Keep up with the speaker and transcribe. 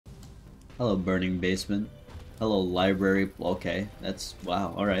Hello, burning basement. Hello, library. Okay, that's...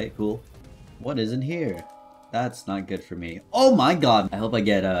 wow, alright, cool. What is in here? That's not good for me. Oh my god! I hope I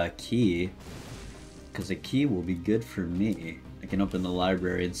get a key. Because a key will be good for me. I can open the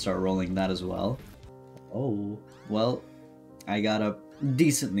library and start rolling that as well. Oh, well, I got a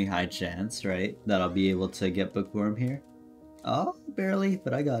decently high chance, right? That I'll be able to get Bookworm here. Oh, barely,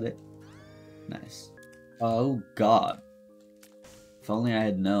 but I got it. Nice. Oh god. If only I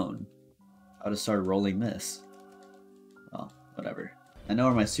had known. I would have started rolling this. Well, whatever. I know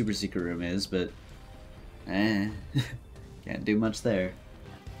where my super secret room is, but... can't do much there.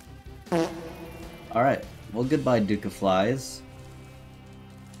 Alright, well goodbye Duke of Flies.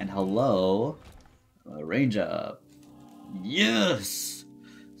 And hello... range up. Yes!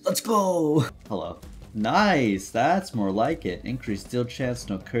 Let's go! Hello. Nice! That's more like it. Increased steal chance,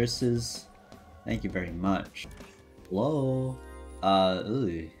 no curses. Thank you very much. Hello?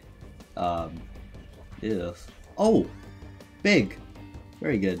 Ew. Ew. Oh! Big!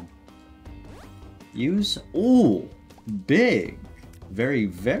 Very good. Use? Ooh! Big! Very,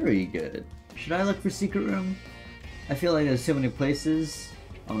 very good. Should I look for secret room? I feel like there's too many places.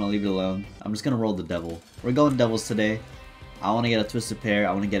 I'm gonna leave it alone. I'm just gonna roll the devil. We're going devils today. I wanna get a twisted pair.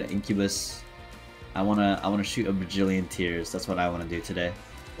 I wanna get an incubus. I wanna shoot a bajillion tears. That's what I wanna do today.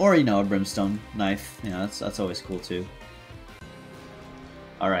 Or, you know, a brimstone knife. You know, that's always cool too.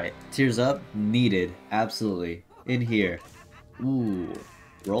 Alright, tears up. Needed. Absolutely. In here. Ooh.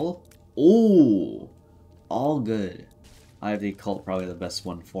 Roll? Ooh. All good. I have the occult, probably the best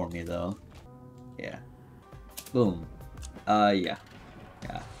one for me though. Yeah. Boom. Yeah.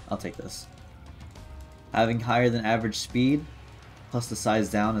 Yeah, I'll take this. Having higher than average speed, plus the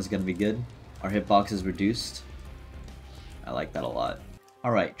size down is gonna be good. Our hitbox is reduced. I like that a lot.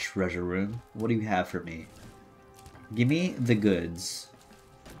 Alright, treasure room. What do you have for me? Give me the goods.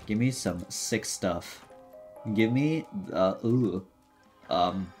 Give me some sick stuff. Give me, ooh.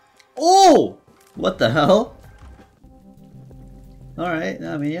 Oh! What the hell? Alright,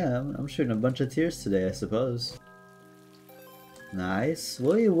 I mean, yeah, I'm shooting a bunch of tears today, I suppose. Nice.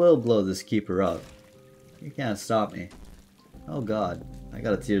 We will blow this keeper up. You can't stop me. Oh god, I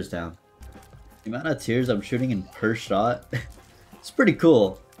got a tears down. The amount of tears I'm shooting in per shot, it's pretty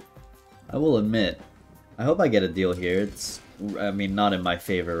cool. I will admit. I hope I get a deal here. It's, I mean, not in my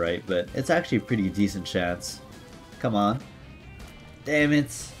favor, right? But it's actually a pretty decent chance. Come on. Damn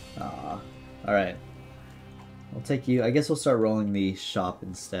it. Aw. Alright. I'll take you. I guess we'll start rolling the shop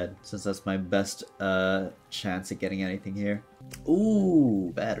instead, since that's my best chance at getting anything here.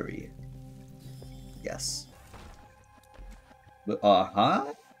 Ooh, battery. Yes.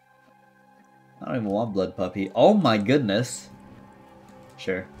 Huh? I don't even want blood puppy. Oh my goodness.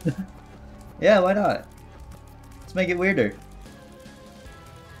 Sure. Yeah, why not? Let's make it weirder.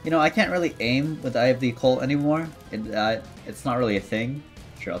 You know, I can't really aim with Eye of the Occult anymore. It's not really a thing.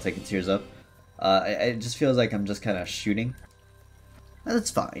 Sure, I'll take a tears up. It just feels like I'm just kind of shooting.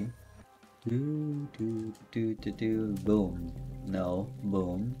 That's fine. Do, do, do, do, do. Boom. No.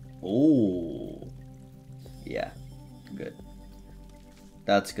 Boom. Oh. Yeah. Good.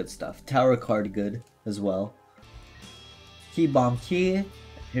 That's good stuff. Tower card good as well. Key bomb key.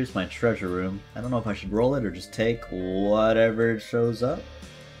 Here's my treasure room. I don't know if I should roll it or just take whatever shows up.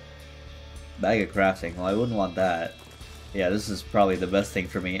 Bag of crafting. Well, I wouldn't want that. Yeah, this is probably the best thing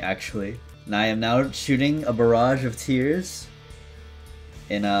for me, actually. And I am now shooting a barrage of tears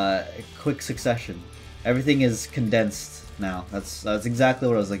in a quick succession. Everything is condensed now. That's exactly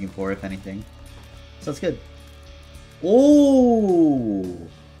what I was looking for, if anything. So that's good. Oh!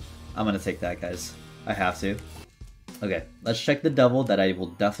 I'm gonna take that, guys. I have to. Okay, let's check the devil that I will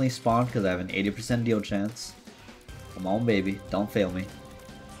definitely spawn because I have an 80% deal chance. Come on, baby. Don't fail me.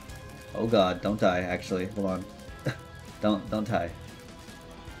 Oh god, don't die, actually. Hold on. Don't die.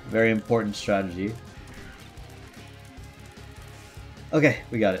 Very important strategy. Okay,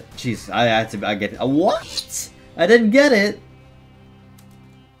 we got it. Jeez, I get it. What? I didn't get it!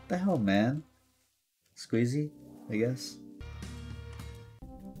 What the hell, man? Squeezy, I guess.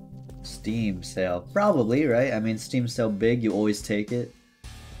 Steam sale. Probably, right? I mean, Steam sale big, you always take it.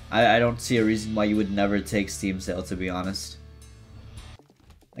 I don't see a reason why you would never take Steam sale, to be honest.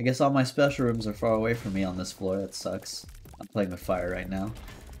 I guess all my special rooms are far away from me on this floor. That sucks. I'm playing with fire right now.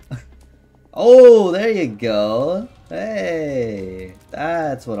 Oh, there you go. Hey,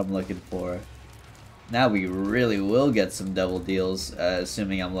 that's what I'm looking for. Now we really will get some devil deals,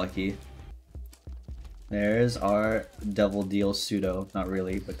 assuming I'm lucky. There's our devil deal pseudo. Not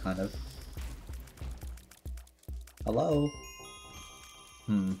really, but kind of. Hello?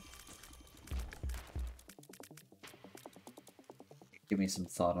 Give me some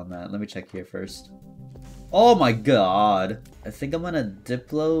thought on that. Let me check here first. Oh my god. I think I'm gonna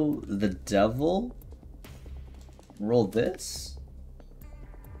Diplo the Devil. Roll this?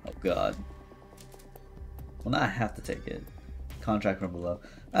 Oh god. Well, now I have to take it. Contract from below.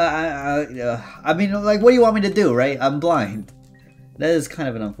 I mean, like, what do you want me to do, right? I'm blind. That is kind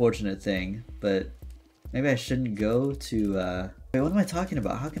of an unfortunate thing, but maybe I shouldn't go to, Wait, what am I talking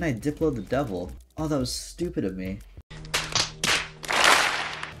about? How can I Diplo the Devil? Oh, that was stupid of me.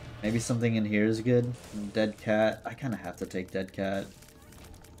 Maybe something in here is good. Dead cat. I kind of have to take dead cat.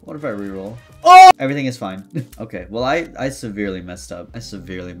 What if I reroll? Oh! Everything is fine. Okay, well I severely messed up.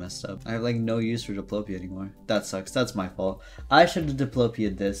 I have like no use for Diplopia anymore. That sucks. That's my fault. I should have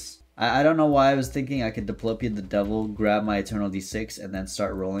Diplopia'd this. I don't know why I was thinking I could Diplopia the Devil, grab my Eternal D6, and then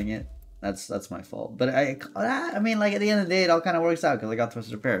start rolling it. That's my fault. But I mean, like, at the end of the day, it all kind of works out because I got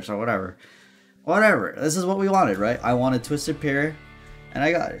Twisted Pair, so whatever. Whatever. This is what we wanted, right? I wanted Twisted Pair, and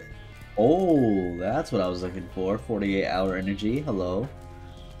I got it. Oh, that's what I was looking for. 48-hour energy. Hello.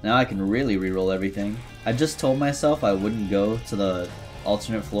 Now I can really reroll everything. I just told myself I wouldn't go to the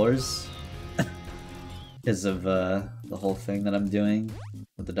alternate floors because of the whole thing that I'm doing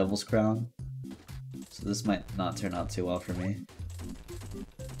with the Devil's Crown. So this might not turn out too well for me.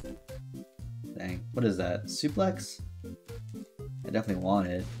 Dang. What is that? Suplex? I definitely want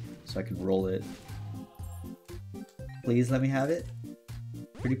it, so I can roll it. Please let me have it.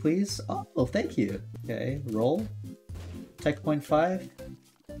 Pretty please? Oh, thank you. Okay, roll. Tech point 5.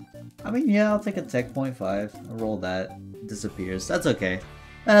 I mean, yeah, I'll take a tech point 5. I'll roll that. Disappears. That's okay.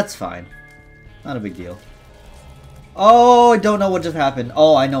 That's fine. Not a big deal. Oh, I don't know what just happened.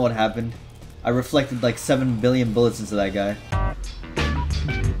 Oh, I know what happened. I reflected like 7 billion bullets into that guy.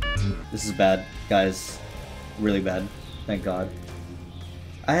 This is bad, guys. Really bad. Thank God.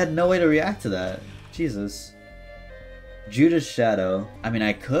 I had no way to react to that. Jesus. Judas Shadow. I mean,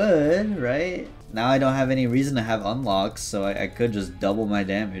 I could, right? Now I don't have any reason to have unlocks, so I could just double my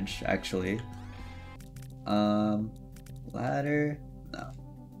damage, actually. Ladder? No.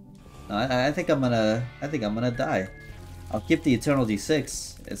 No, I think I'm gonna die. I'll keep the Eternal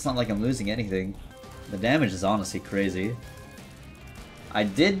D6. It's not like I'm losing anything. The damage is honestly crazy. I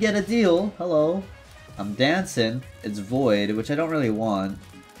did get a deal. Hello. I'm dancing. It's Void, which I don't really want.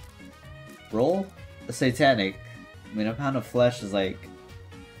 Roll? The Satanic. I mean, a pound of flesh is like...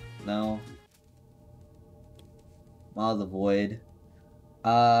 No. Maw of the Void.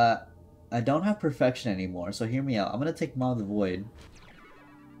 I don't have Perfection anymore, so hear me out. I'm gonna take Maw of the Void.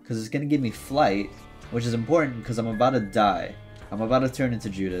 Because it's gonna give me Flight, which is important because I'm about to die. I'm about to turn into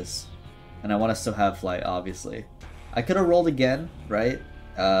Judas. And I want to still have Flight, obviously. I could have rolled again, right?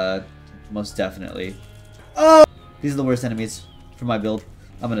 Most definitely. Oh! These are the worst enemies for my build.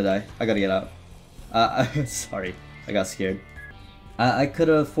 I'm gonna die. I gotta get out. Sorry. I got scared. I could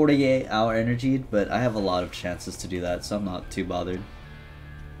have 48-hour energied, but I have a lot of chances to do that, so I'm not too bothered.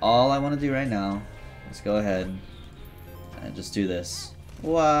 All I want to do right now is go ahead and just do this.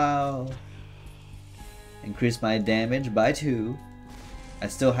 Wow. Increase my damage by 2. I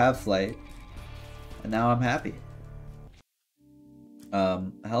still have Flight. And now I'm happy.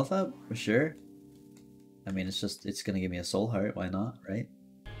 Health up? For sure. I mean, it's gonna give me a soul heart, why not, right?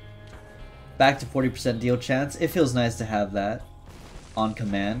 Back to 40% deal chance. It feels nice to have that on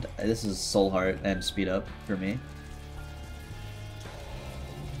command. This is soul heart and speed up for me.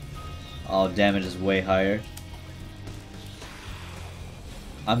 Oh, damage is way higher.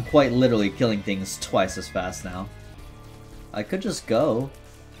 I'm quite literally killing things twice as fast now. I could just go.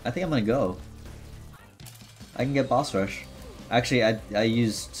 I think I'm gonna go. I can get boss rush. Actually, I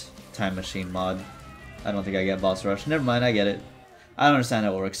used Time Machine mod. I don't think I get boss rush. Never mind, I get it. I don't understand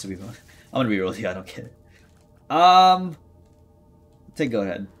how it works, to be honest. I'm gonna be real with you, I don't get it. Take go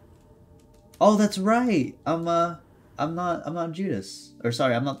ahead. Oh, that's right. I'm not Judas. Or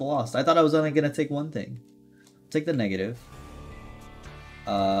sorry, I'm not the Lost. I thought I was only gonna take one thing. Take the negative.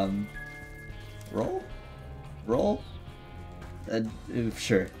 Roll? Roll?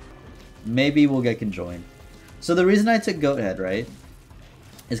 Sure. Maybe we'll get conjoined. So the reason I took Goathead, right,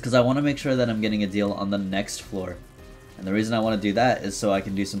 is because I want to make sure that I'm getting a deal on the next floor. And the reason I want to do that is so I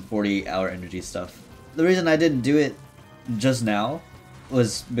can do some 48-hour energy stuff. The reason I didn't do it just now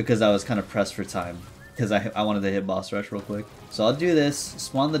was because I was kind of pressed for time. Because I wanted to hit boss rush real quick. So I'll do this,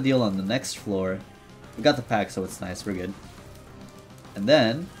 spawn the deal on the next floor. We got the pack, so it's nice, we're good. And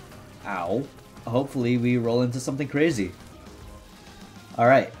then, ow, hopefully we roll into something crazy.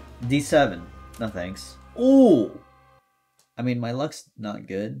 Alright, D7. No thanks. Ooh! I mean, my luck's not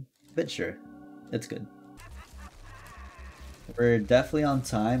good, but sure, it's good. We're definitely on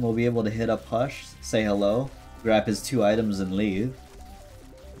time. We'll be able to hit up Hush, say hello, grab his 2 items and leave.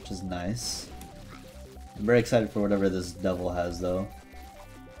 which is nice. I'm very excited for whatever this devil has, though.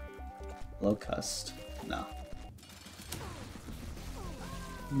 Locust. No.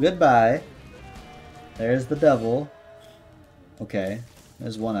 Goodbye. There's the devil. Okay.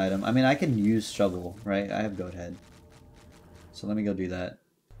 There's one item. I mean, I can use shovel, right? I have goat head. So let me go do that.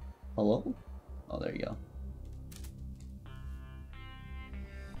 Hello? Oh, there you go.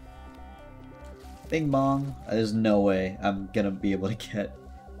 Bing bong. There's no way I'm gonna be able to get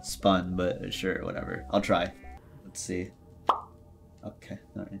spun, but sure, whatever. I'll try. Let's see. Okay,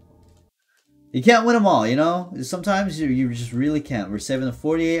 alright. You can't win them all, you know? Sometimes you just really can't. We're saving the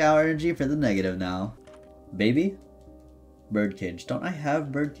 48-hour energy for the negative now. Baby? Birdcage. Don't I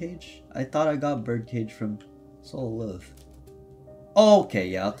have birdcage? I thought I got birdcage from Soul of Love. Oh, okay,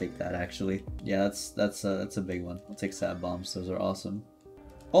 yeah, I'll take that actually. Yeah, that's a big one. I'll take sad bombs. Those are awesome.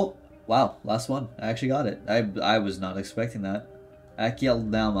 Oh, wow, last one. I actually got it. I was not expecting that.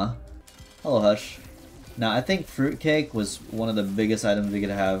 Dogma. Hello, Hush. Now, I think fruitcake was one of the biggest items we could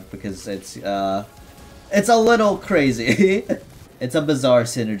have because it's a little crazy. It's a bizarre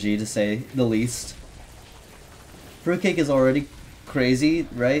synergy, to say the least. Fruitcake is already crazy,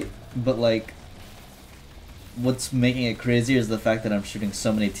 right? But, like, what's making it crazier is the fact that I'm shooting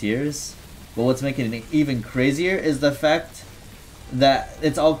so many tiers. But what's making it even crazier is the fact that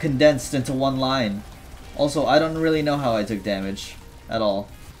it's all condensed into one line. Also, I don't really know how I took damage at all.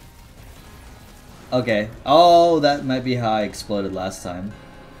 Okay. Oh, that might be how I exploded last time.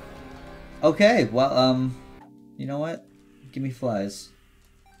 Okay, well, you know what? Give me flies.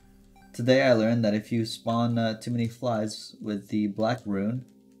 Today I learned that if you spawn too many flies with the black rune,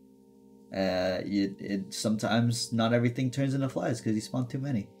 it sometimes not everything turns into flies because you spawn too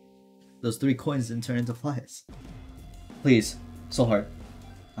many. Those 3 coins didn't turn into flies. Please, Soul Heart.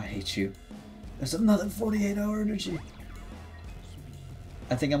 I hate you. There's another 48-hour energy.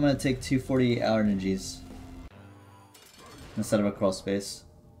 I think I'm gonna take 2 48-hour energies instead of a crawl space.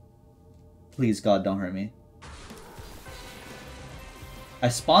 Please, God, don't hurt me. I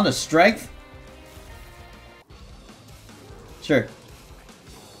spawned a strength? Sure.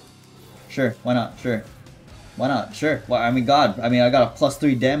 Sure, why not? Sure. Why not? Sure. Well, I mean, God, I mean, I got a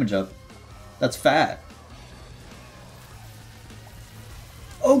 +3 damage up. That's fat.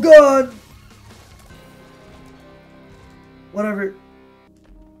 Oh, God! Whatever.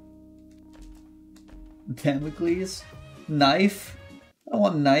 Damocles? Knife? I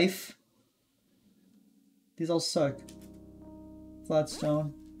want knife. These all suck.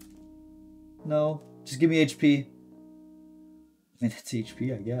 Flatstone. No. Just give me HP. I mean, that's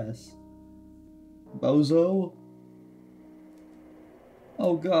HP, I guess. Bozo.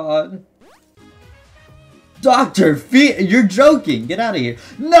 Oh, God. Dr. Feet! You're joking! Get out of here.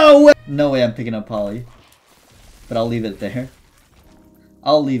 No way! No way I'm picking up Polly. But I'll leave it there.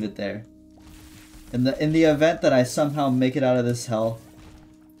 I'll leave it there. In the event that I somehow make it out of this hell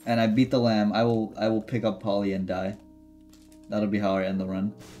and I beat the lamb, I will pick up Polly and die. That'll be how I end the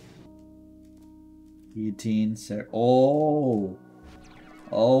run. Guillotine, sir. Oh!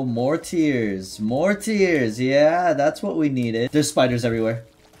 Oh, more tears. More tears. Yeah, that's what we needed. There's spiders everywhere.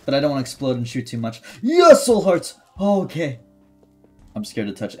 But I don't want to explode and shoot too much. Yes, soul hearts! Oh, okay. I'm scared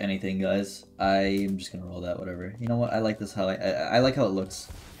to touch anything, guys. I'm just gonna roll that, whatever. You know what? I like this how I like how it looks.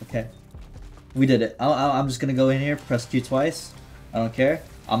 Okay. We did it. I'm just gonna go in here, press Q twice. I don't care.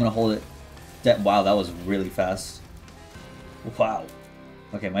 I'm gonna hold it. Wow, that was really fast. Wow.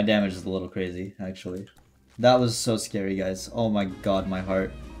 Okay, my damage is a little crazy, actually. That was so scary, guys. Oh my God, my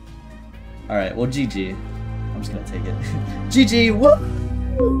heart. Alright, well, GG. I'm just gonna take it. GG!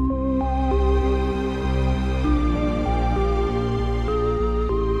 Woo!